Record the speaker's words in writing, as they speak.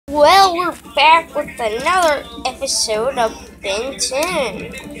we're back with another episode of Ben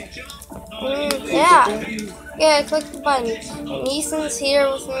 10. Yeah, click the button. And Ethan's here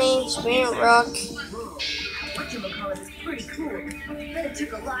with me, Spin Rook.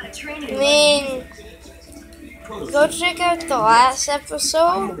 I mean, go check out the last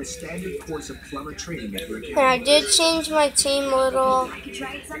episode. And I did change my team a little.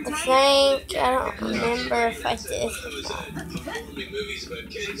 I don't remember if I did or not.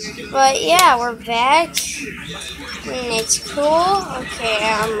 But yeah, we're back. And it's cool. Okay,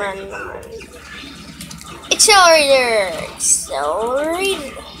 I'm running. Accelerator! It's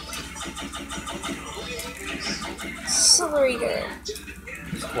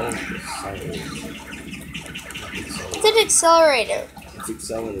an accelerator. It's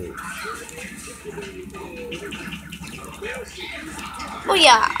accelerator. Oh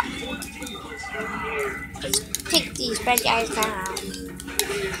yeah. Let's take these bad guys down.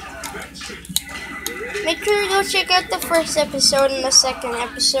 Make sure to go check out the first episode and the second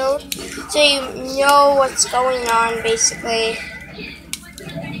episode so you know what's going on, basically.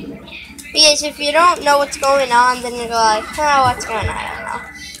 Because if you don't know what's going on, then you're like, oh, what's going on? I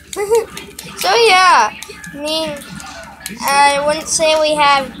don't know. So yeah, I mean, I wouldn't say we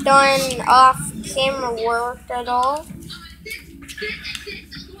have done off-camera work at all.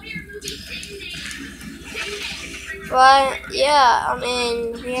 But yeah, I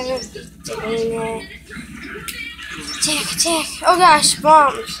mean, we haven't done it. Attack! Oh gosh,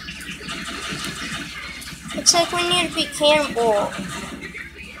 bombs! Looks like we need to be cannibal.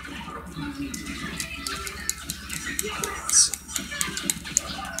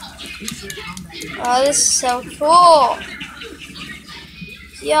 Oh, this is so cool!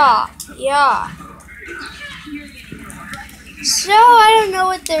 Yeah. So, I don't know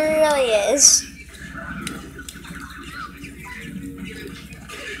what there really is.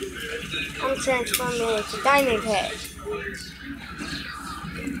 I'm transforming into Diamond Head.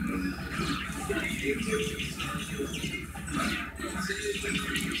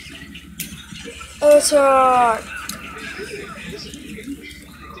 Attack!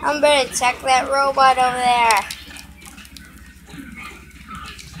 I'm gonna attack that robot over there.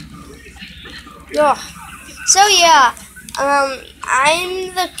 Ugh. So yeah,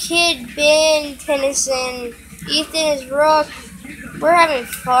 I'm the kid Ben Tennyson. Ethan is Rook. We're having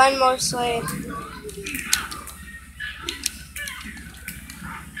fun mostly.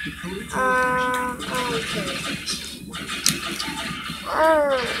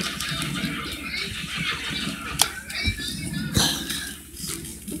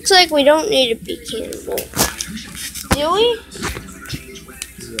 Looks like we don't need to be cannibal. Do we?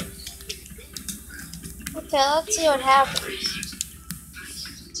 Yes. Okay, let's see what happens.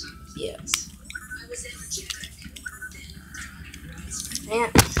 Yes. Man.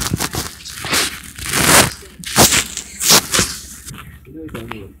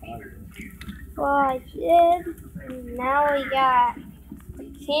 Well, I did. And now we got the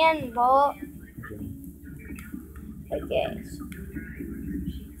cannonball. Okay.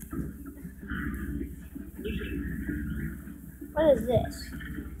 What is this?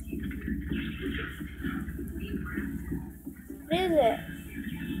 What is it?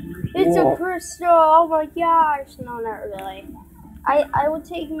 It's a crystal! Oh my gosh! No, not really. I would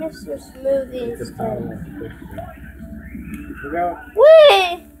take Mr. Smoothie instead. Look out!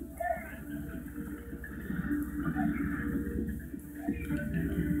 Wait!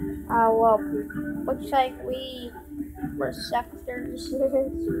 Oh well, looks like we were sectors.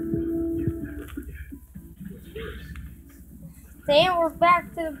 Then we're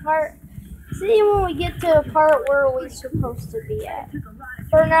back to the part. See when we get to the part where we're supposed to be at.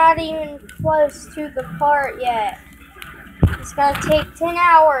 We're not even close to the part yet. It's gonna take 10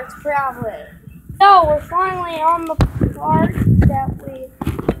 hours probably. So we're finally on the part that we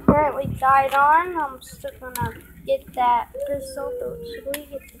currently died on. I'm still gonna get that crystal. Should we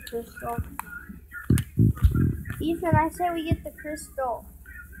get the crystal? Ethan, I say we get the crystal.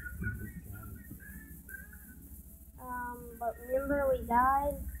 But remember we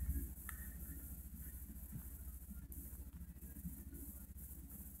died?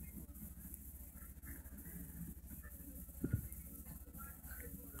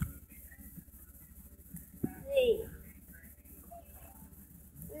 Hey.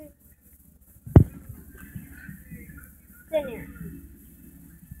 It's in here.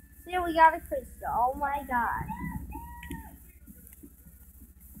 See, we got a crystal. Oh my god.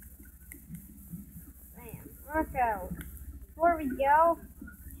 Bam. Okay. Before we go,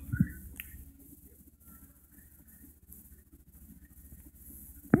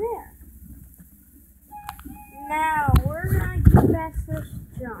 there. Now we're gonna get past this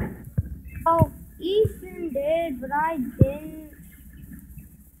jump. Oh, Ethan did, but I didn't.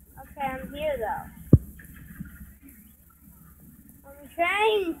 Okay, I'm here though. I'm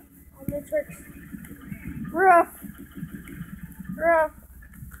trying on the tricks. Roof. Roof.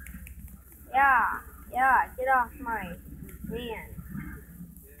 Yeah. Yeah, get off my man.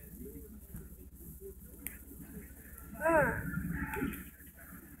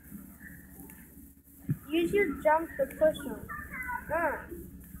 Use your jump to push him.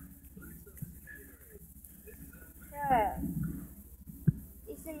 Yeah.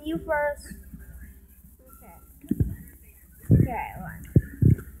 Ethan, you first. Okay. Okay, one.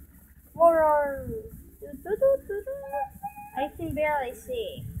 What are you? I can barely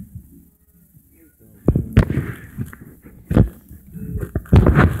see.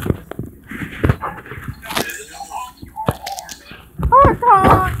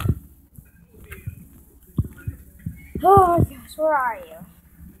 Oh my gosh, where are you?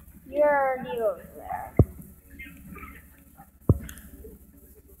 You're already over there.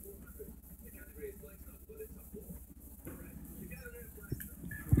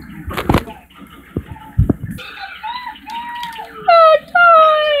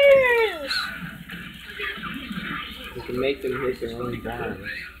 You can make them hit their own dime.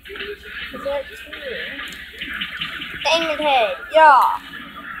 Is that true? Dang it, head. Yeah.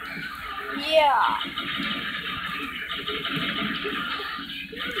 Yeah.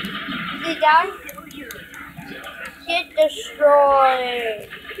 Is it down? Get destroyed.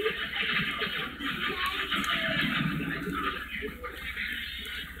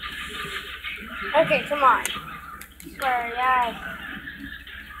 Okay, come on. Swear, yeah.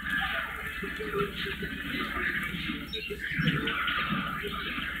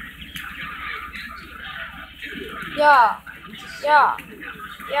 Yeah. Yeah.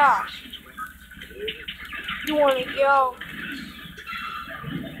 Yeah. You wanna go?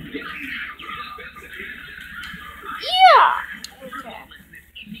 Yeah. Okay.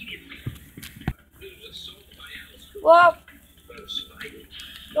 Well,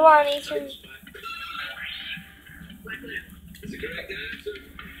 go on, Ethan.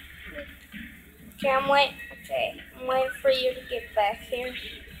 Okay, I'm waiting. Okay, I'm waiting for you to get back here.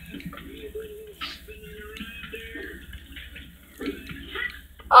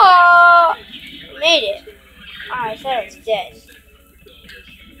 Oh, made it. I thought it was dead.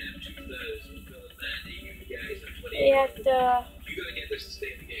 You have to.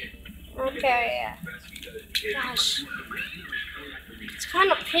 Okay, yeah. Gosh, it's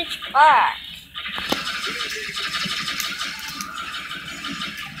kind of pitch black.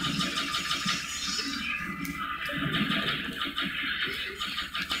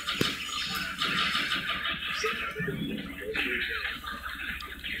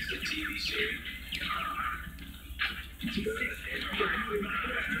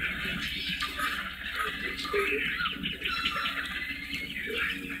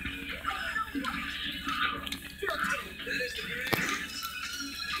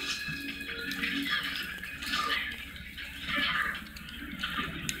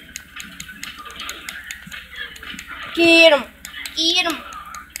 Get him! Get him!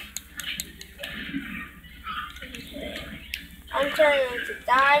 I'm turning into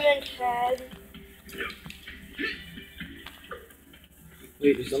Diamond Head.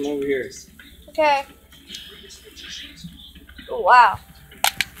 Wait, there's some over here. Okay. Oh, wow.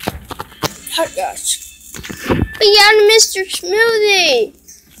 Oh, gosh. We got a Mr. Smoothie!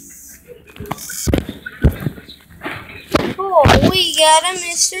 Cool, we got a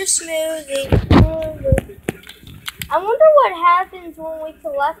Mr. Smoothie. I wonder what happens when we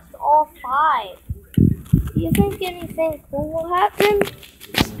collect all 5. Do you think anything cool will happen?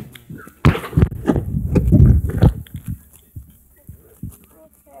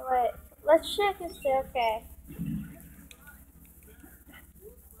 Okay, wait. Let's check if they're okay.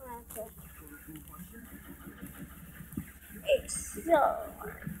 Okay. Excellent.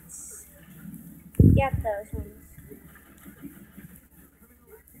 Get those ones.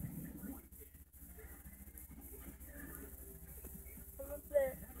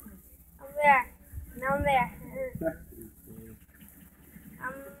 I'm there. Now I'm there.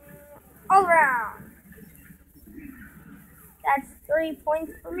 I'm all around. That's 3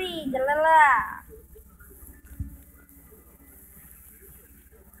 points for me. Da la la.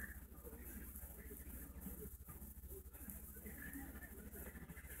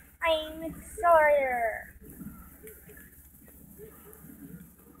 I'm Accelerator.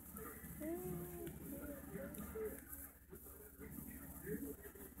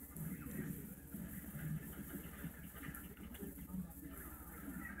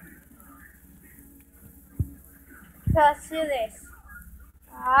 Let's do this.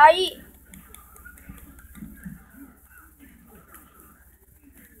 Aye.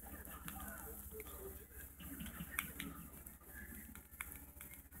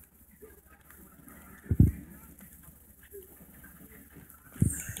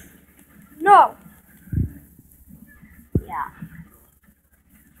 No. Yeah.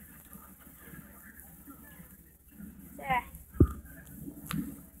 Yeah.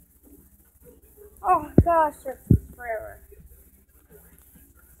 Oh gosh, it's forever.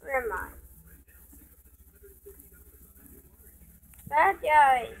 Where am I? Bad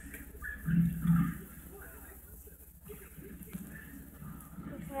guys.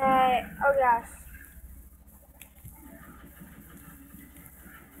 Okay. Oh gosh.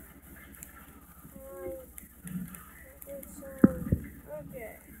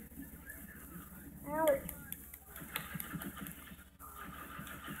 Okay. Now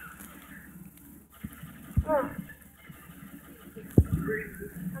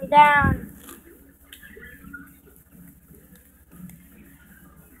I'm down.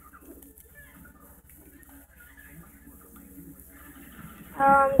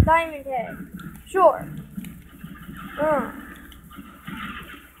 Diamond Head. Sure.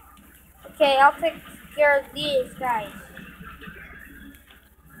 Okay, I'll take care of these guys.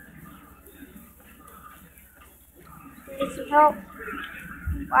 Need some help?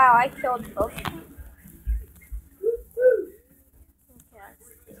 Wow, I killed both of them. Okay, let's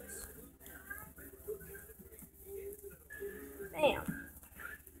do this. Bam.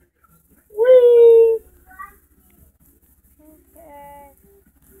 Whee! Okay.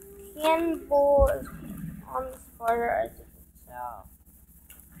 Cannonball is on the spider as you can tell.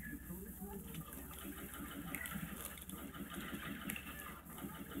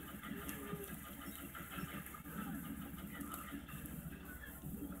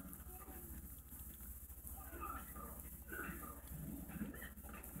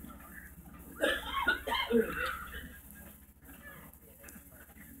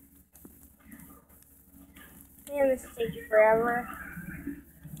 Man, this takes forever.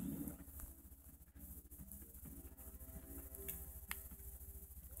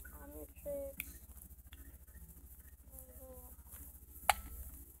 Omnitrix.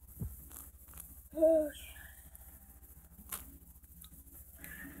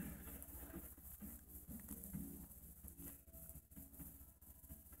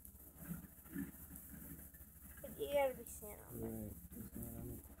 You gotta be sand on this.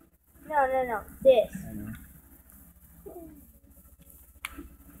 No. This. I know.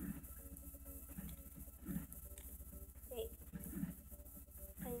 Wait.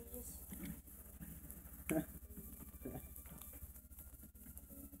 I just.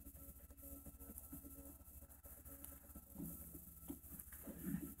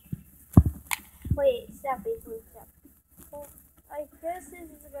 Wait, stop. Well, I guess this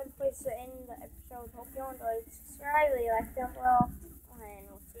is a good place to end the episode. Hope you enjoyed. Subscribe, like down below, and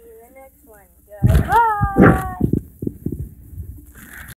we'll see you in the next one. Goodbye!